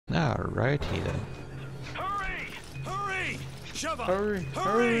Alrighty then. Hurry! Hurry! Sheva! Hurry,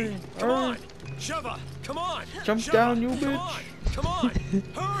 Hurry! hurry, Come hurry. on! Sheva! Come on! Jump Sheva, down, you come bitch. on! Come on!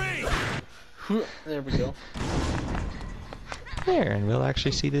 Hurry! There we go. There, and we'll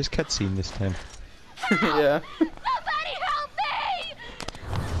actually see this cutscene this time. Yeah. Somebody help me!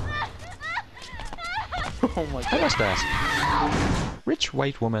 Oh my I god. must ask, rich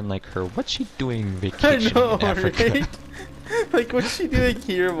white woman like her, what's she doing I vacation know, in Africa? right? Like, what's she doing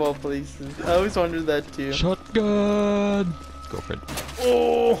here of all places? I always wondered that too. Shotgun! Go for it.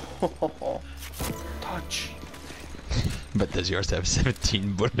 Oh! Touch. But does yours have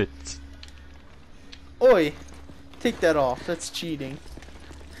 17 bullets? Oi! Take that off. That's cheating.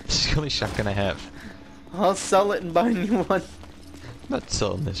 This is the only shotgun I have. I'll sell it and buy a new one. I'm not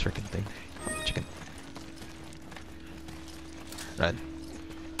selling this freaking thing. Oh, chicken. Run.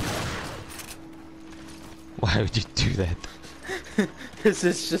 Why would you do that? Because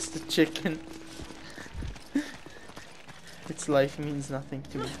it's just a chicken. Its life means nothing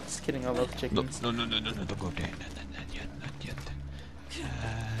to me. Just kidding, I love chickens. No, don't go there. Not yet, not yet.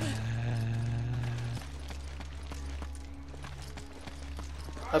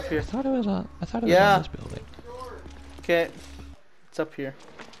 Up here. I thought it was on Yeah. this building. Okay. It's up here.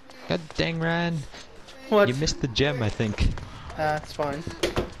 God dang, Ryan. What? You missed the gem, I think. Ah, it's fine.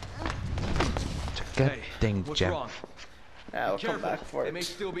 God dang What's gem. wrong? I'll come back for They may it.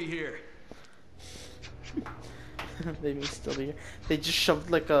 still be here. They may still be here. They just shoved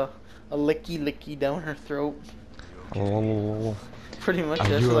like a licky down her throat. Oh, Pretty much. are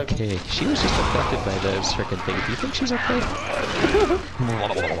That's you like, okay? She was just affected by this freaking thing. Do you think she's okay?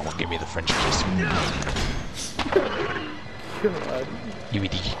 Give me the French kiss. God. Give me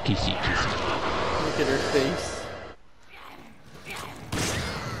the kissy kissy. Look at her face.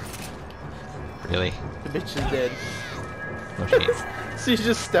 Really? The bitch is dead. No shame. So you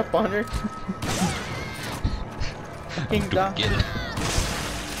just step on her. Fucking Do it die. again.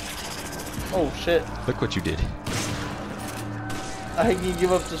 Oh shit. Look what you did. I can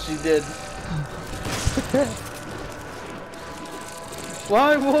give up till she's dead.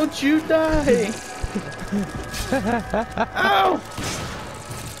 Why won't you die? Ow!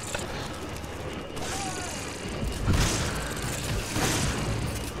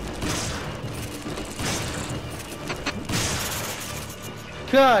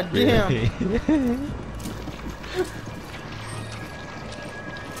 God damn! Really?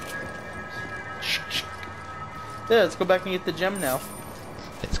 Yeah, let's go back and get the gem now.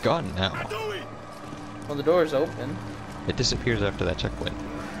 It's gone now. Well, the door's open. It disappears after that checkpoint.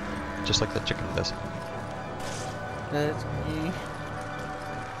 Just like the chicken does. Let's go.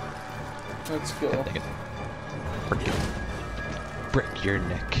 Let's God go. dang it. Break it. Break your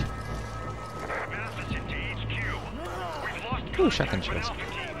neck. Madison to HQ. We've lost Ooh, shotgun shells.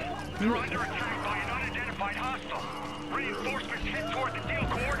 We're under attack by an unidentified hostile. Reinforcements head toward the deal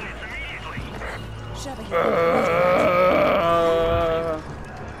coordinates immediately.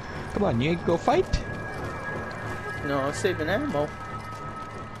 Come on, you ain't go fight? No, I'm saving ammo.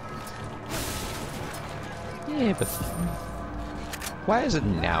 Yeah, but why is it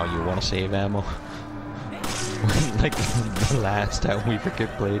now you want to save ammo? When, like, the last time we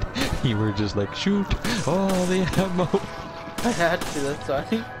freaking played, you were just like, shoot all the ammo. I had to, that's why.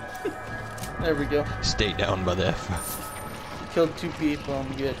 There we go. Stay down, mother. Killed 2 people,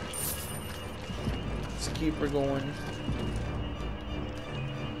 I'm good. Let's keep her going.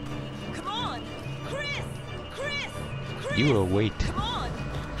 Come on! Chris! Chris! Chris! You will wait Come on!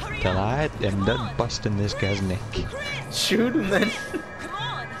 Hurry till up! I am Come done on. busting this guy's neck. Chris! Shoot him then. Come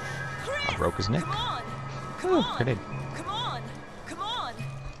on! Chris! I broke his neck. Come on! Come Oh, on! grenade. Come on! Come on!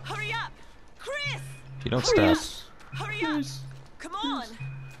 Hurry up! Chris! If you don't stop, Chris. Hurry up! Chris. Come on!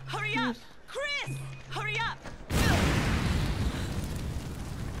 Hurry up! Chris! Hurry up!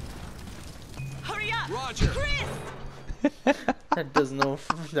 Hurry up! Roger. Chris! That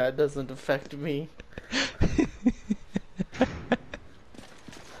doesn't affect me.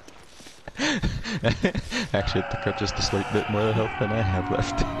 actually, it took up just a slight bit more health than I have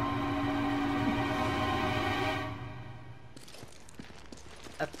left.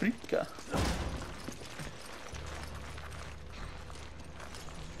 Africa.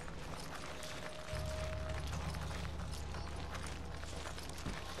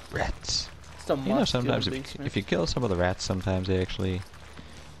 Rats. It's a You know, must sometimes kill if basement. you kill some of the rats, sometimes they actually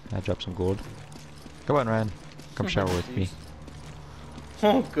drop some gold. Come on, Ryan. Come shower with me.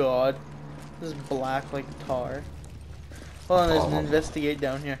 Oh god. This is black like tar. Hold on, there's an Oh. investigate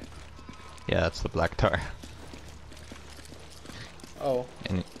down here. Yeah, that's the black tar. Oh.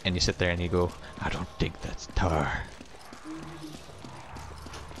 And you sit there and you go, I don't think that's tar.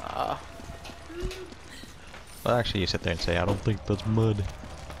 Well, actually, you sit there and say, I don't think that's mud.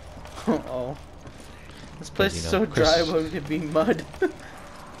 Oh. This place you is know, so Chris- dry, why would it be mud? I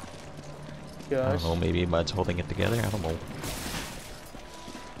Gosh. don't know, maybe mud's holding it together? I don't know.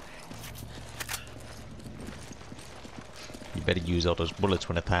 You better use all those bullets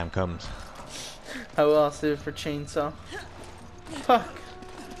when the time comes. I will, I'll save it for chainsaw. Fuck.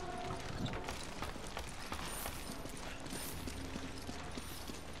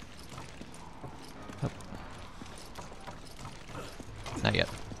 Not yet.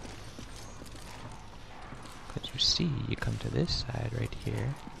 Because you see, you come to this side right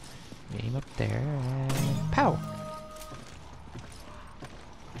here, aim up there, and pow!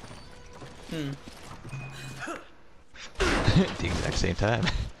 Hmm. At the exact same time.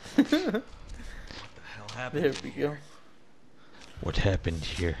 Hell happened. There we go. What happened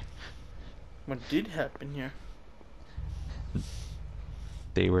here? What did happen here?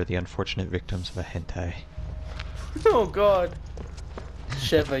 They were the unfortunate victims of a hentai. Oh god.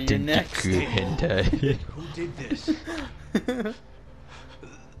 Sheva, you're next. Tentaku hentai. Who did this?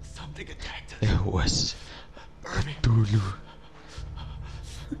 Something attacked us. It was Irving, Cthulhu.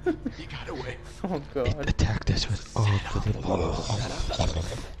 you got away. Oh It god. attacked us with all the little...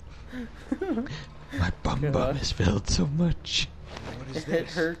 My bum God. has felt so much. What is It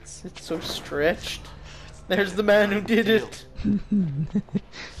this? hurts. It's so stretched. There's the man who did it. I downloaded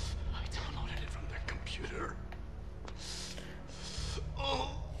it from their computer.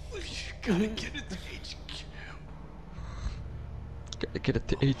 Oh, you gotta get it to HQ. Gotta get it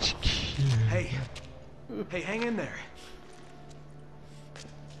to HQ. Hey, hey, hang in there.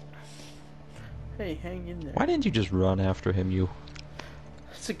 Hey, hang in there. Why didn't you just run after him, you?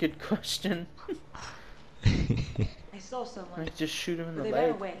 That's a good question. I saw someone, I just shoot him in but the they ran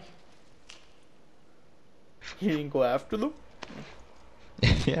leg. away. You didn't go after them?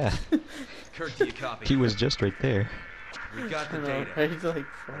 Yeah, Kurt, do you copy? he was just right there. We got I the know, data. right? Like,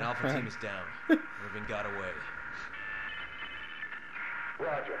 An Alpha fuck, team man. is down. Irving got away.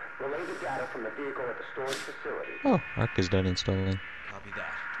 Roger. Relay the data from the vehicle at the storage facility. Oh, Ark is done installing. Copy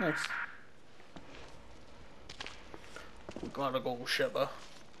that. Nice. We gotta go, Sheva.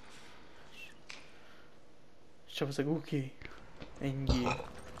 Sheva's like, okay. And yeah.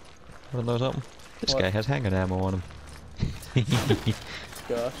 Wanna know something? This What? guy has handgun ammo on him.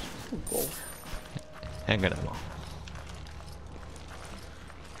 Gosh. Go. Handgun ammo.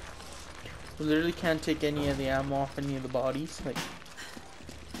 We literally can't take any of the ammo off any of the bodies, like,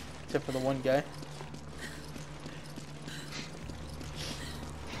 except for the one guy.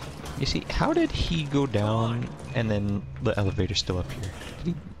 You see, how did he go down and then the elevator's still up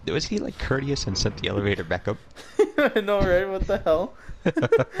here? Was he like courteous and sent the elevator back up? I know, right? What the hell?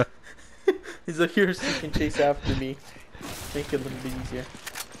 He's like, here, so you can chase after me. Make it a little bit easier.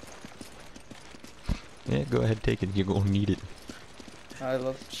 Yeah, go ahead, take it. You're gonna need it. I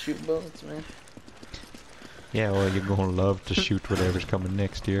love shooting bullets, man. Yeah, well, you're gonna love to shoot whatever's coming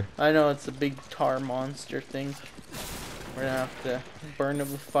next here. I know it's a big tar monster thing. We're gonna have to burn it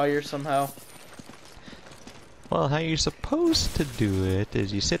with fire somehow. Well, how you're supposed to do it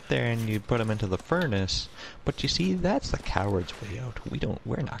is you sit there and you put them into the furnace, but you see, that's the coward's way out.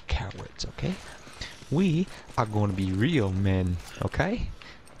 We're not cowards, okay? We are going to be real men, okay?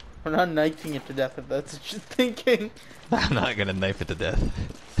 We're not knifing it to death if that's what you're thinking. I'm not gonna knife it to death.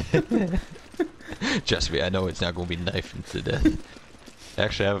 Trust me, I know it's not gonna be knifing to death.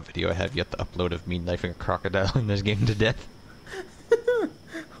 Actually, I have a video I have yet to upload of me knifing a crocodile in this game to death.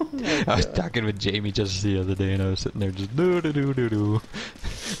 Oh my I was God. talking with Jamie just the other day, and I was sitting there just do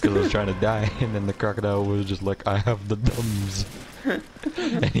because I was trying to die, and then the crocodile was just like, "I have the dumbs,"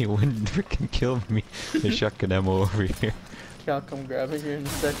 and he wouldn't freaking kill me. The shotgun ammo over here. Okay, I'll come grab it here in a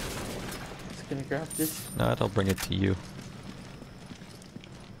sec. Just gonna grab this. No, I'll bring it to you.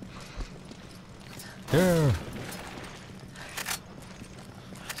 Yeah.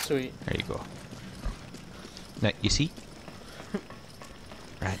 Sweet. There you go. Now, you see?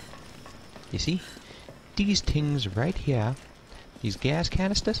 Right. You see? These things right here, these gas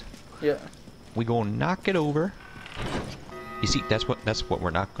canisters, Yeah. we gonna knock it over. You see, that's what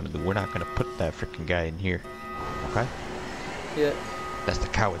we're not gonna do. We're not gonna put that freaking guy in here. Okay? Yeah. That's the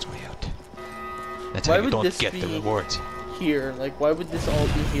coward's way out. That's Why how you would don't this get the be- rewards. Here. Like, why would this all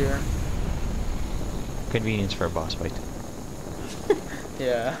be here? Convenience for a boss fight.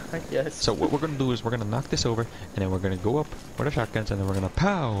 Yeah, I guess. So what we're gonna do is we're gonna knock this over, and then we're gonna go up with our shotguns, and then we're gonna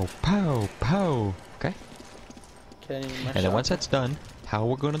pow, pow, pow. Okay? Okay, I need my And then once shot. that's done, how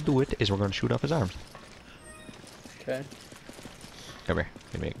we're gonna do it is we're gonna shoot off his arms. Okay. Come here.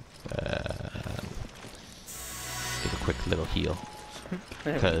 Give me give a quick little heal.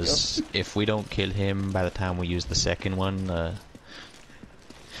 There we go. Because if we don't kill him by the time we use the second one,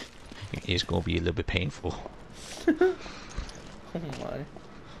 it's gonna be a little bit painful. Oh my.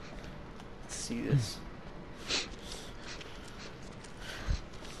 Let's see this.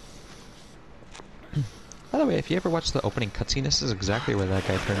 By the way, if you ever watch the opening cutscene, this is exactly where that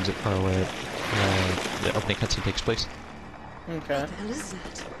guy turns it, or where the opening cutscene takes place. Okay. What the hell is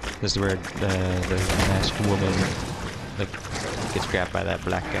that? This is where the masked woman like gets grabbed by that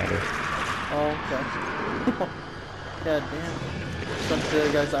black guy there. Oh, okay. God damn. Some to the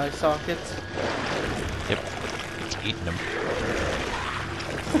other guy's eye sockets. Yep, it's eating him.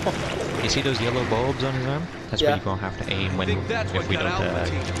 You see those yellow bulbs on his arm? That's where Yeah. you're gonna have to aim when Think that's if what we got don't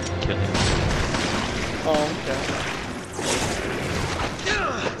Alpha Team. kill him. Oh, okay.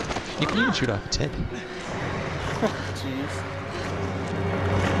 You can even shoot off its head. Jeez.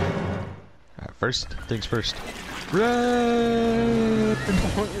 Alright, first things first. Run!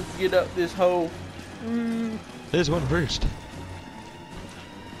 Let's get up this hole. This one first.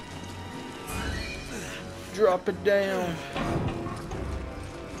 Drop it down.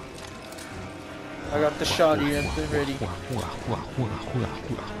 I got the shotty at the ready.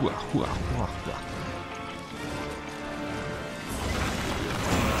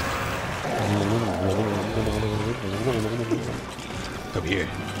 Come here.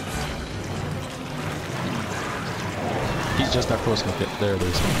 He's just not close enough. Yet. There it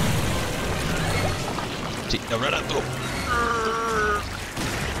is. See, now run out through.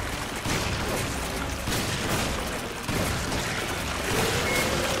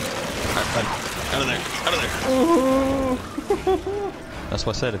 Run. Out of there. Out of there. That's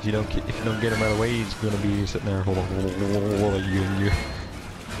what I said. If you don't get him out of the way, he's gonna be sitting there.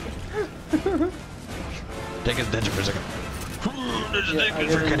 Take his attention for a second. There's a Yeah, thing I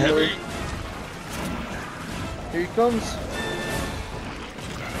that's gotta freaking reload. heavy. Here he comes.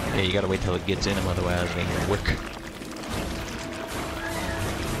 Yeah, you gotta wait till it gets in him, otherwise it ain't gonna work.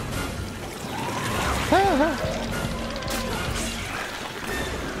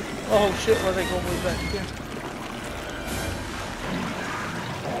 Oh shit, why they going way back here?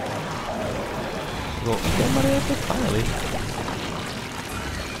 Go eat that money up finally.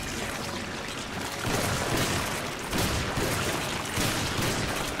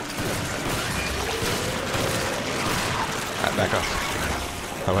 Alright, back off.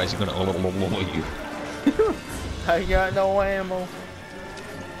 Otherwise you're gonna you. I got no ammo.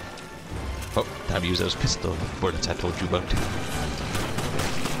 Oh, time to use those pistol bullets I told you about.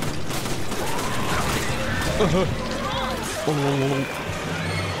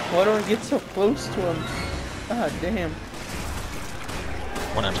 Why don't I get so close to him? God damn.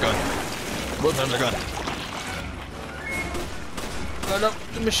 One arm's gone. Both arms are gone. Got up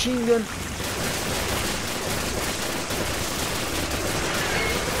the machine gun.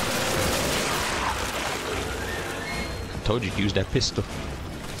 I told you to use that pistol.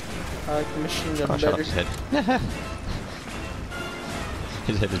 I like the machine gun Oh, shut up better. his head.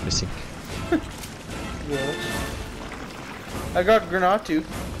 His head is missing. Yeah. I got Granatu.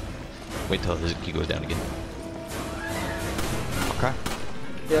 Wait till his key goes down again. Okay.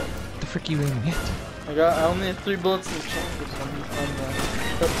 Yep. What the frick are you aiming at? I only have 3 bullets in the chamber, so I'm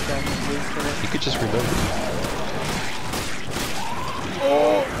touchdown. You could just reload it.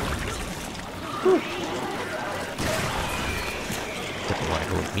 Oh! Doesn't want to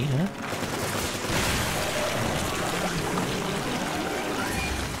go with me, huh?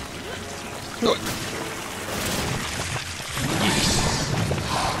 Go. Yes.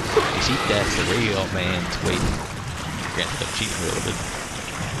 You see, that's the real man's way. Granted, I'm cheating a little bit.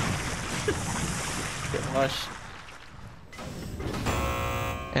 Get mush.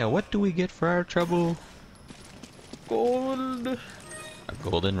 And what do we get for our trouble? Gold. A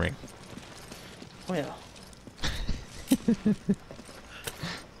golden ring. Well.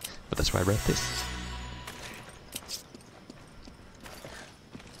 But that's why I wrote this.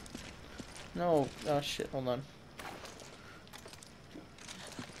 No. Oh shit, hold on.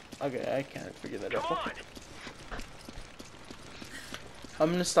 Okay, I can't figure that Come out. on!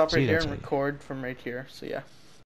 I'm gonna stop See, right here that's and how you- record from right here, so yeah.